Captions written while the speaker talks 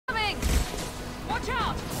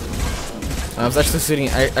I was actually shooting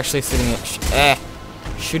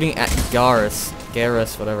at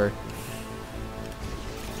Garrus, whatever.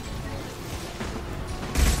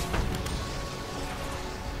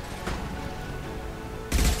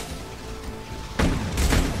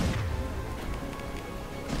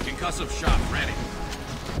 Concussive shot ready.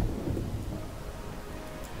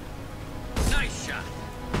 Nice shot.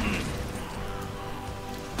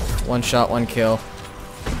 One shot, one kill.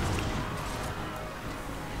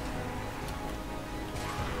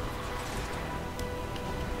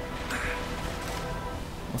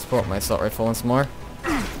 Let's pull up my assault rifle once more.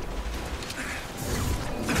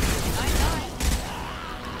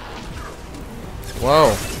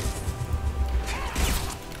 Whoa.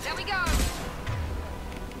 There we go.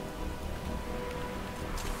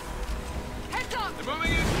 Heads up. They're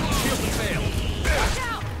moving in close. Shield to fail. Watch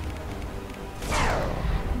out.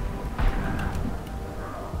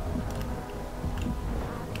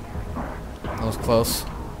 That was close.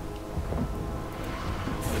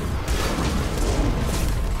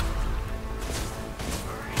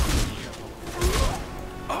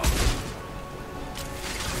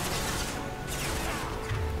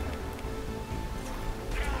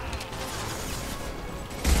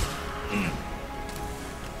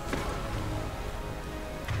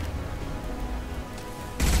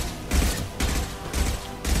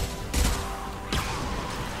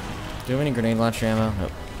 Do you have any grenade launcher ammo?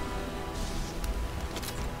 Nope.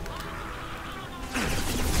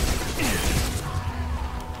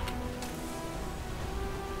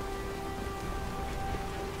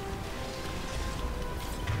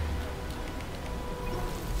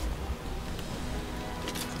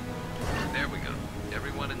 There we go.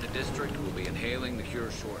 Everyone in the district will be inhaling the cure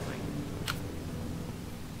shortly.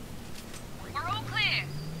 We're all clear.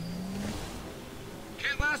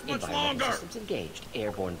 Can't last much Environmental longer. systems engaged.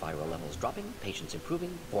 Airborne viral levels dropping. Patients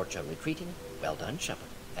improving. Vorcha retreating. Well done, Shepard.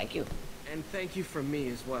 Thank you. And thank you from me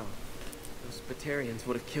as well. Those Batarians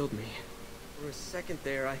would have killed me. For a second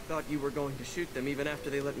there, I thought you were going to shoot them even after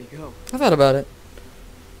they let me go. I thought about it.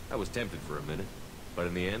 I was tempted for a minute, but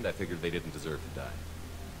in the end I figured they didn't deserve to die.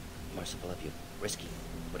 Merciful of you. Risky.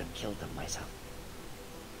 Would have killed them myself.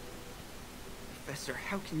 Professor,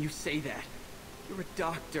 how can you say that? You're a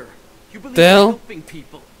doctor. You believe The in hell? helping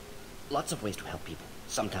people. Lots of ways to help people.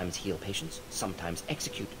 Sometimes heal patients. Sometimes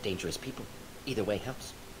execute dangerous people. Either way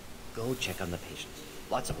helps. Go check on the patients.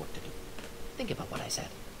 Lots of work to do. Think about what I said.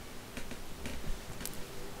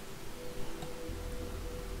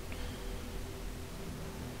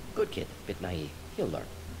 Good kid. Bit naive. He'll learn.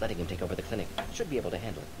 Letting him take over the clinic. Should be able to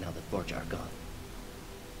handle it now that Vorcha are gone.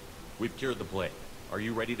 We've cured the plague. Are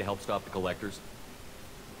you ready to help stop the collectors?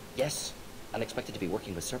 Yes. Unexpected to be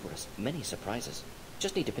working with Cerberus. Many surprises.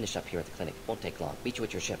 Just need to finish up here at the clinic. Won't take long. Meet you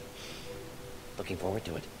at your ship. Looking forward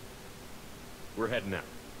to it. We're heading out.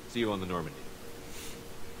 See you on the Normandy.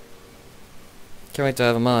 Can't wait to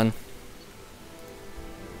have him on.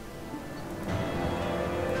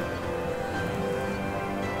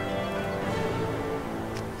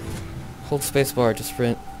 Hold spacebar to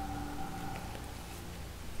sprint.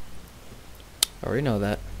 I already know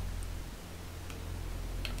that.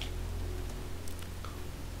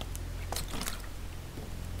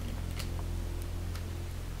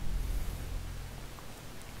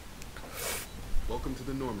 Welcome to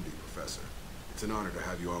the Normandy, Professor. It's an honor to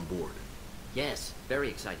have you on board. Yes, very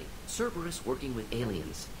exciting. Cerberus working with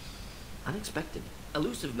aliens. Unexpected.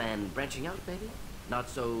 Elusive man branching out, maybe? Not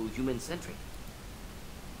so human-centric.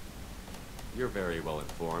 You're very well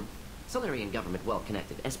informed. Solarian government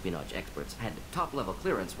well-connected espionage experts had top-level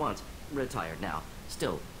clearance once. Retired now.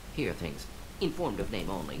 Still, hear things. Informed of name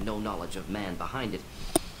only, no knowledge of man behind it.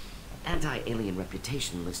 Anti-alien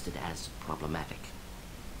reputation listed as problematic.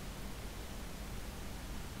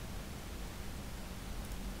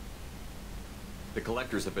 The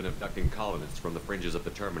collectors have been abducting colonists from the fringes of the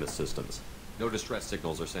Terminus systems. No distress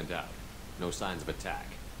signals are sent out. No signs of attack.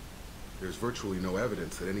 There's virtually no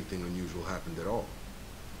evidence that anything unusual happened at all,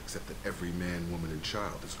 except that every man, woman, and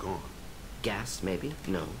child is gone. Gas, maybe?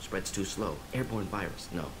 No. Spreads too slow. Airborne virus?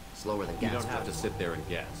 No. Slower than You gas. don't have to sit there and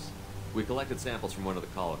guess. We collected samples from one of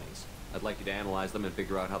the colonies. I'd like you to analyze them and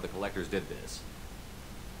figure out how the collectors did this.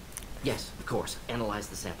 Yes, of course. Analyze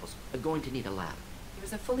the samples. We're going to need a lab.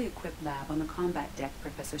 There's a fully equipped lab on the combat deck,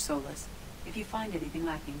 Professor Solis. If you find anything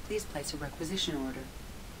lacking, please place a requisition order.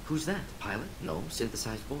 Who's that? Pilot? No.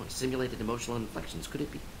 Synthesized voice. Simulated emotional inflections. Could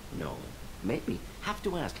it be? No. Maybe. Have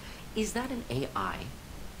to ask. Is that an AI?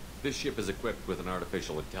 This ship is equipped with an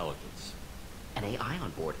artificial intelligence. An AI on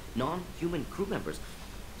board? Non-human crew members?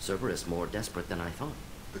 Cerberus more desperate than I thought.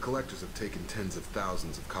 The collectors have taken tens of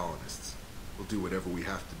thousands of colonists. We'll do whatever we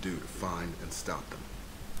have to do to find and stop them.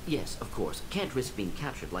 Yes, of course. Can't risk being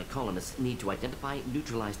captured like colonists. Need to identify,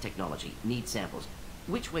 neutralize technology. Need samples.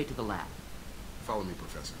 Which way to the lab? Follow me,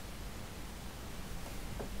 Professor.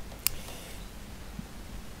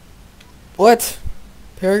 What?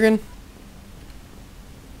 Peregrine?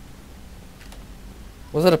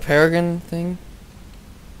 Was it a Peregrine thing?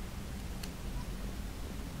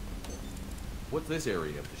 What's this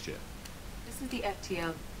area of the ship? This is the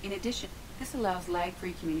FTL. In addition, this allows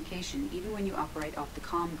lag-free communication even when you operate off the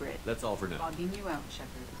comm grid. That's all for now. Logging you out, Shepard.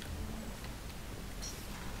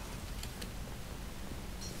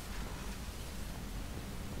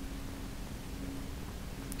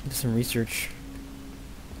 Do some research.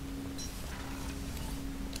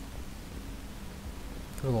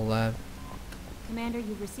 Go to the lab. Commander,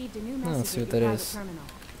 you've received a new Oh, let's message see at what your that private is. terminal.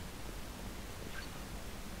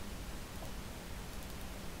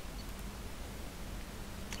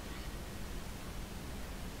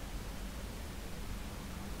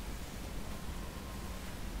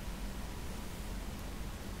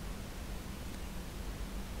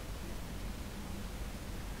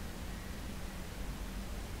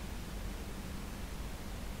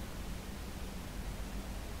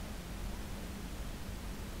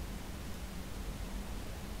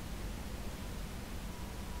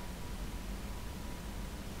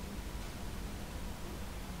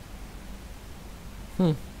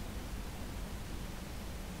 Hmm.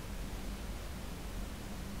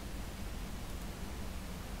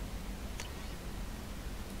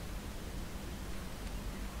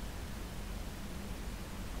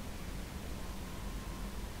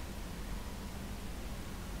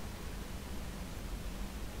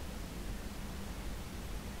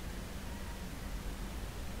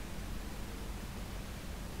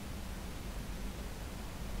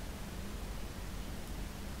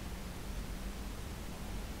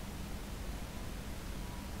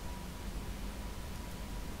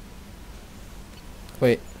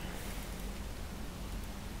 Wait.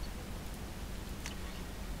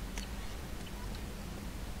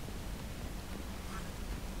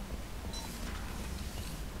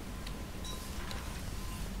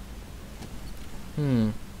 Hmm.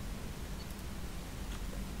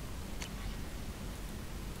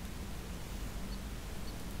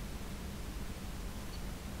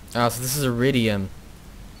 Oh, so this is iridium.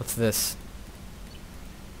 What's this?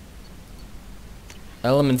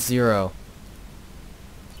 Element 0.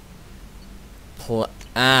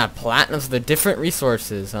 Platinum's the different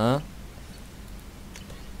resources, huh?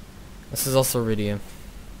 This is also iridium.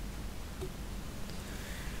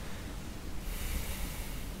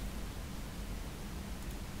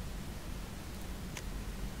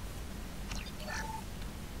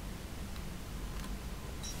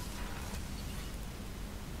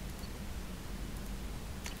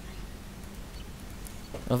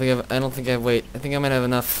 I don't think I have, wait, I think I might have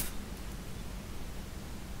enough.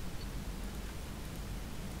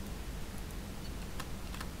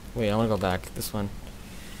 Wait, I want to go back. This one.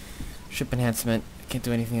 Ship enhancement. I can't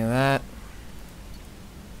do anything of that.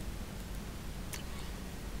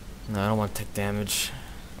 No, I don't want to take damage.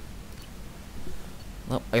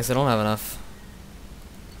 Nope, I guess I don't have enough.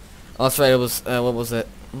 Oh, that's right, it was, what was it?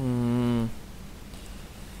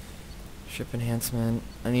 Ship enhancement.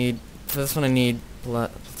 I need, for this one I need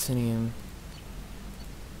platinum.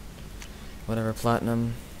 Whatever,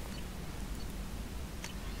 platinum.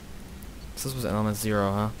 So this was element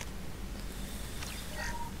 0, huh?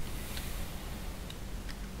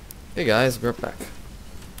 Hey guys, we're back.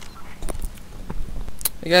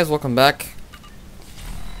 Hey guys, welcome back.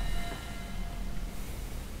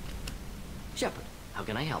 Shepard, how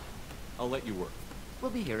can I help? I'll let you work. We'll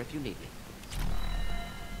be here if you need me.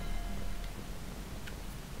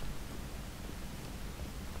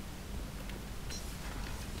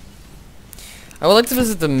 I would like to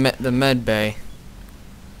visit the med bay.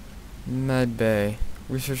 Med bay.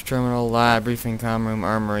 Research terminal, lab, briefing, comm room,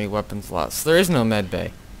 armory, weapons lots. There is no med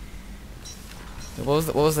bay.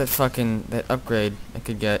 What was that fucking, that upgrade I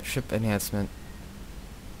could get? Ship enhancement.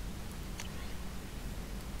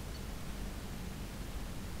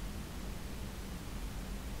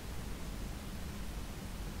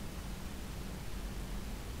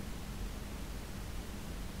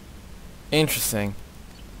 Interesting.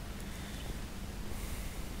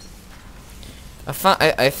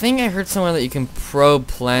 I think I heard somewhere that you can probe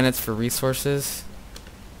planets for resources.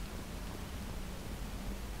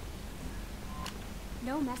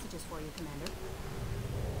 No messages for you, Commander.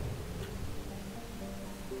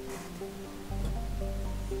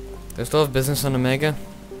 They still have business on Omega?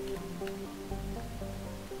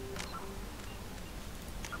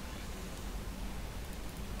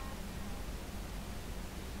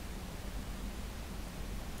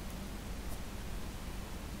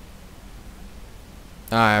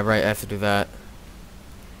 Ah, right, I have to do that.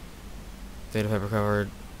 Data paper covered.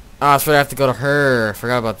 Ah, that's right, I have to go to her.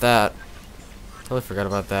 Forgot about that. Totally forgot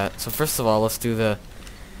about that. So first of all, let's do the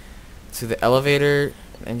elevator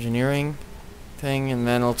engineering thing, and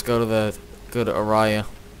then let's go to Araya.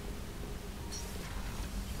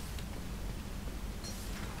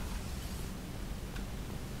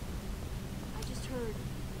 I just heard.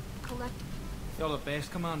 Collect. You're the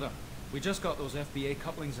best, Commander. We just got those FBA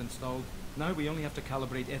couplings installed. Now we only have to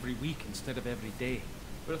calibrate every week instead of every day.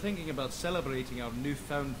 We're thinking about celebrating our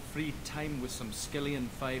newfound free time with some Skillian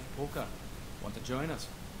 5 poker. Want to join us?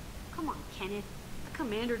 Come on, Kenneth. The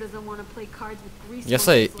commander doesn't want to play cards with grease. Yes,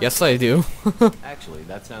 I do. Actually,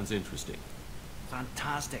 that sounds interesting.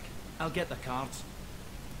 Fantastic. I'll get the cards.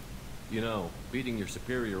 You know, beating your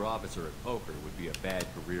superior officer at poker would be a bad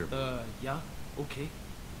career move. Yeah? Okay.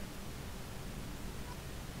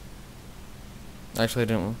 Actually, I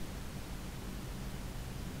didn't.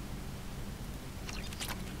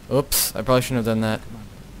 Oops, I probably shouldn't have done that.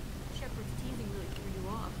 Shepard's teasing really threw you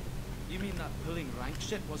off. You mean that pulling rank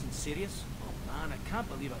shit wasn't serious? Oh man, I can't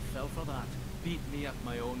believe I fell for that. Beat me at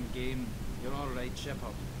my own game. You're alright,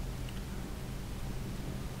 Shepard.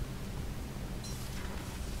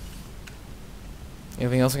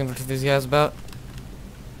 Anything else I can talk to these guys about?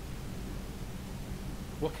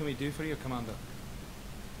 What can we do for you, Commander?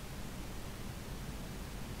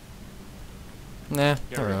 Nah,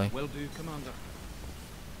 not really. Will do, Commander.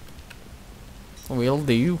 Will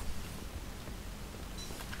do.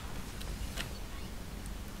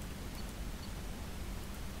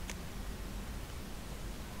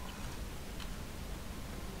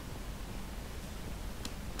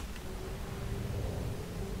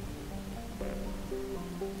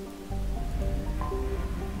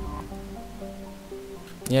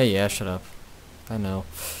 Yeah, shut up. I know.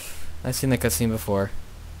 I've seen that cutscene before.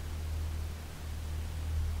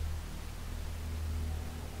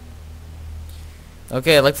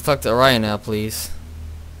 Okay, I'd like to talk to Araya now, please.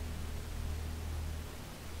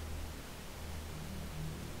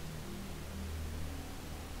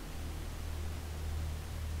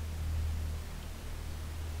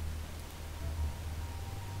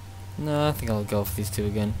 No, I think I'll go with these two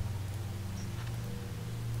again.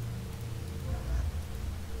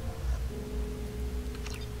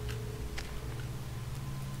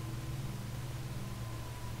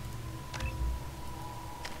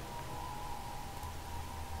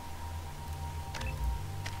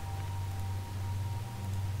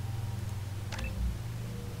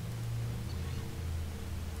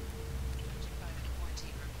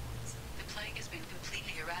 The plague has been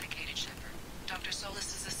completely eradicated, Shepard. Dr.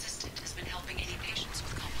 Solis' assistant has been helping any patients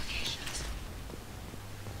with complications.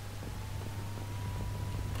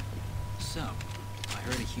 So, I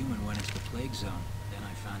heard a human went into the plague zone. Then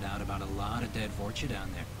I found out about a lot of dead Vorcha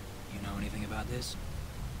down there. You know anything about this?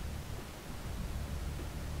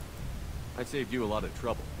 I saved you a lot of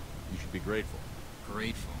trouble. You should be grateful.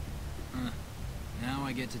 Grateful. Huh. Now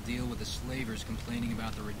I get to deal with the slavers complaining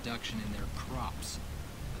about the reduction in their crops.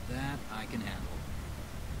 But that I can handle.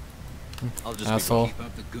 I'll just asshole. Keep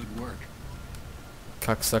up the good work.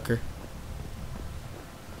 Cocksucker.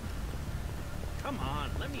 Come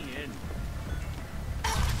on, let me in.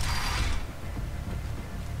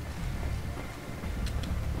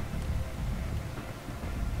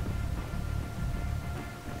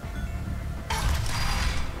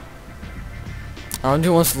 I wonder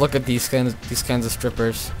who wants to look at these kinds of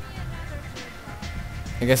strippers.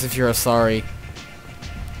 I guess if you're a sorry,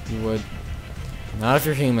 you would. Not if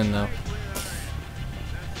you're human, though.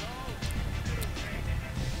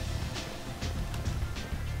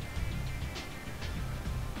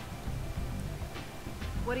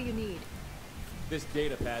 What do you need? This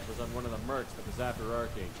data pad was on one of the mercs that was after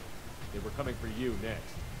Arcade. They were coming for you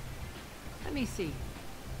next. Let me see.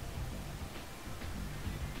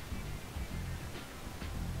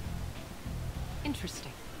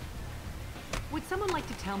 Interesting. Would someone like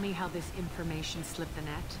to tell me how this information slipped the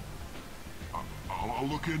net? I'll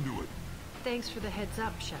look into it. Thanks for the heads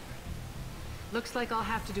up, Shepard. Looks like I'll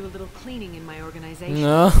have to do a little cleaning in my organization.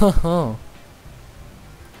 No.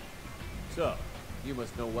 So, you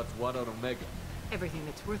must know what's what on Omega. Everything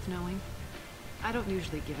that's worth knowing. I don't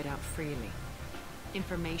usually give it out freely.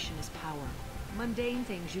 Information is power. Mundane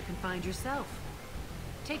things you can find yourself.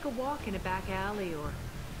 Take a walk in a back alley or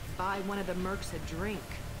buy one of the mercs a drink.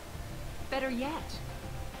 Better yet,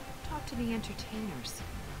 talk to the entertainers.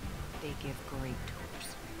 They give great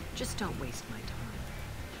tours. Just don't waste my time.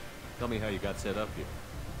 Tell me how you got set up here.